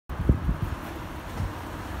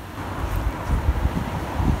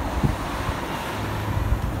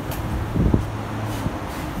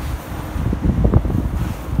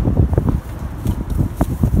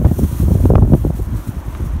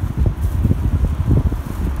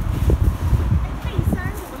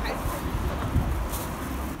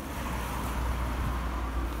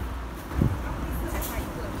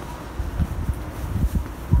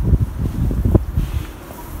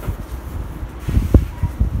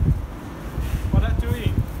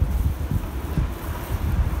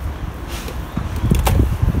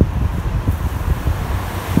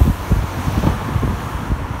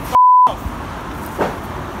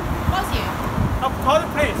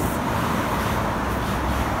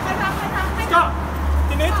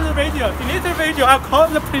video. Delete the video. I'll call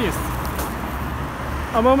the police.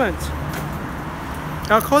 A moment.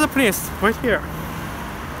 I'll call the police. Wait here.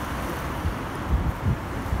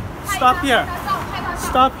 Stop here.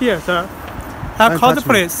 Stop here, sir. I'll call the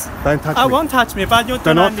police. Don't touch me. I won't touch me, but you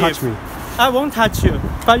do not leave. touch me. I won't touch you,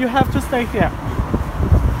 but you have to stay here.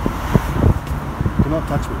 Do not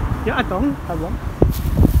touch me. Yeah, I won't.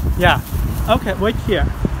 Yeah. Okay, wait here.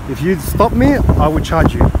 If you stop me, I will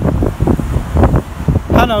charge you.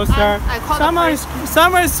 Hello, sir. I called the police.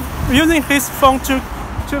 Someone is using his phone to.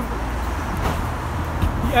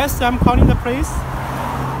 Yes, I'm calling the police.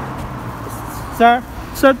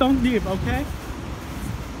 Sir, don't leave, okay?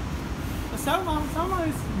 Someone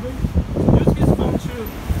is using his phone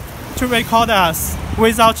to record us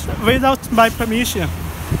without my permission.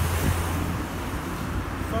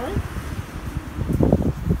 Sorry?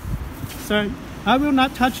 Sir, I will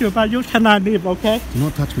not touch you, but you cannot leave, okay? Do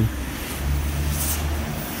not touch me.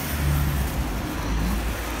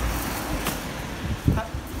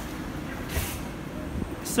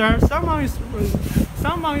 Sir, someone is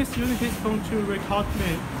using his phone to record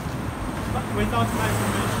me, but without my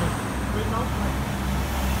permission.